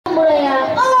buraya.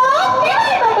 Oo, ne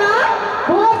var baba?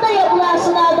 Bu hafta yapılan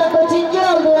sınavda kaçıncı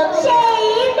oldun?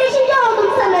 25.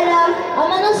 oldum sanırım.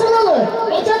 Ama nasıl olur?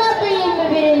 Geçen hafta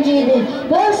 21.'ydin.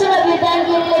 4 sıra birden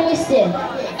gerilemişsin.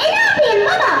 Ne yapayım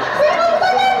baba?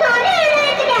 Sınıfımıza 4 tane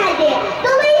öğrenci geldi.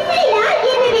 Dolayısıyla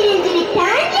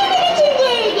 21.likten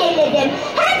 23.ye geriledim.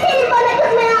 Hem senin bana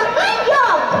kızmaya hakkın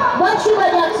yok. Bak şu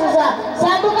bacaksıza.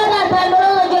 Sen bu kadar pembe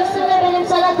olacaksın ve benim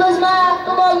sana kızmaya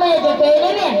hakkım olmayacak,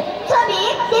 öyle mi? Tabii,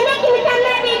 demek ki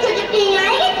mükemmel bir çocuk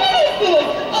dünyaya getirebilirsiniz.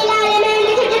 El alem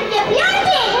öyle çocuk yapıyor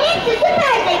ki hepsi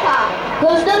süper zeka.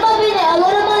 Kızdırma beni,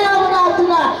 alırım ayağımın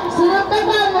altına. Sınıfta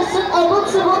kalmışsın, abuk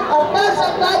subuk, aptal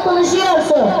saptal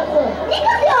konuşuyorsun. Ne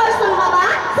kızıyorsun baba?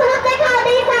 Sınıfta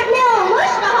kaldıysak ne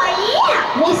olmuş? Daha iyi ya.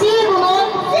 Nesi bunun?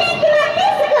 Sürekli madde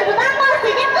sıkıntıdan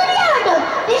bahsedip duruyordun.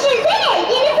 Düşünsene,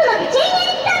 yeni sınıf için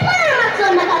yeni kitaplar almak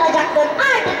zorunda kalacaktın.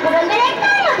 Artık bunun gerek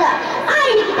kalmadı.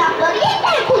 Aynı kitapları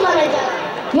yeniden kullanacağız.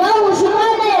 Yahu şu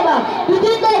karneye bak.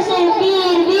 Bütün derslerim bir.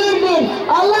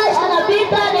 Allah aşkına bir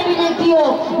tane bile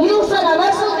yok. Yuh sana,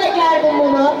 nasıl becerdin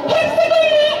bunu? Hepsi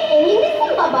bir mi? Emin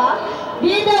misin baba?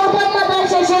 Bir de utanmadan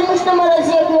şaşırmış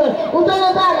numarası yapıyor. Utan,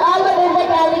 al da bir de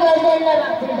kendi gözlerine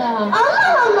bak bir daha.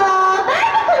 Allah Allah! Ver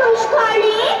bakalım şu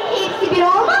karneyi. Hepsi bir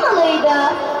olmamalıydı.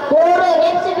 Doğru,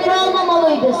 hepsi bir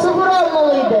olmamalıydı. 0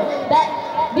 olmalıydı. Ben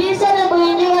bir sene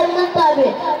boyunca yattın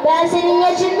tabi. Ben senin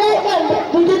yaşındayken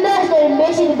bütün derslerim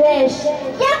 5'idi 5.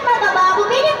 Yapma baba, bu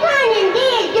benim karnem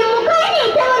değil. Dün bu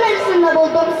karneyi tavan arasında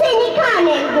buldum. Senin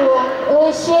karnen bu.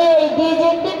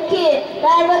 Diyecektim ki,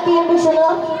 ver bakayım bu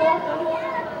şunu.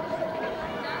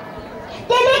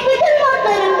 Demek bütün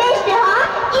notlarım 5'ti ha?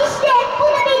 İşte bu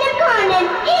da benim karnem.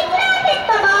 İtiraf et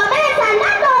baba, ben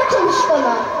senden daha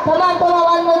çalışkanım. Tamam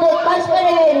anladık. Kaç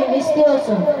para vereyim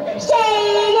istiyorsun?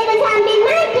 Ne desem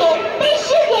bilmem ki.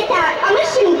 500 yeter ama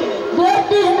şimdi.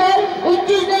 400 mü?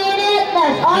 300 de yine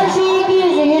yetmez. Al şu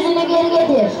 200'ü, yüzünü geri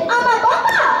getir. Ama baba!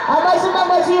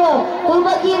 Aması yok. Dur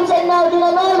bakayım, senin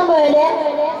avucuna ne oldu böyle?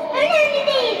 Önemli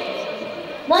değil.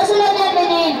 Nasıl önemli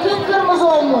değil? Kıpkırmızı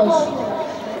olmuş.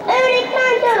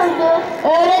 Öğretmen dövdü.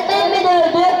 Öğretmen mi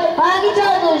dövdü? Hangi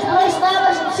çağdırış? Burası daha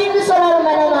başım. Şimdi sorarım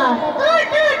ben ona.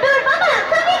 Dur baba.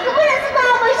 Tabii ki burası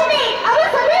daha başı değil. Ama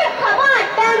sanırım kabahat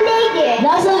bendeydi.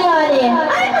 Nasıl yani?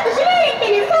 Arkadaşın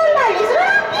öğretmenin sandalyesini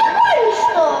raptiye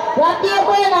koymuştu. Raptiye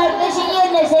koyan arkadaşın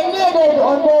yerine seni niye dövdü?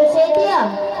 Onu dövseydi ya.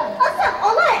 Asıl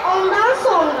olay ondan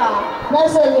sonra.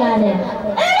 Nasıl yani?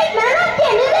 Öğretmen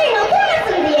raptiyenin üzerine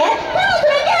oturmasın diye tam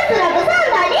oturacağı sırada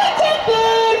sandalyeyi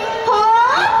çektim.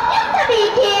 Hop! Yok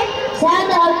tabii ki. Sen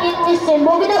de hak etmişsin.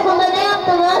 Bugün okulda ne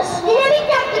yaptınız? Dinamik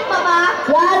yaptık baba.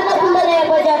 Yarın okulda ne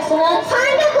yapacaksınız?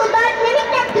 Hangi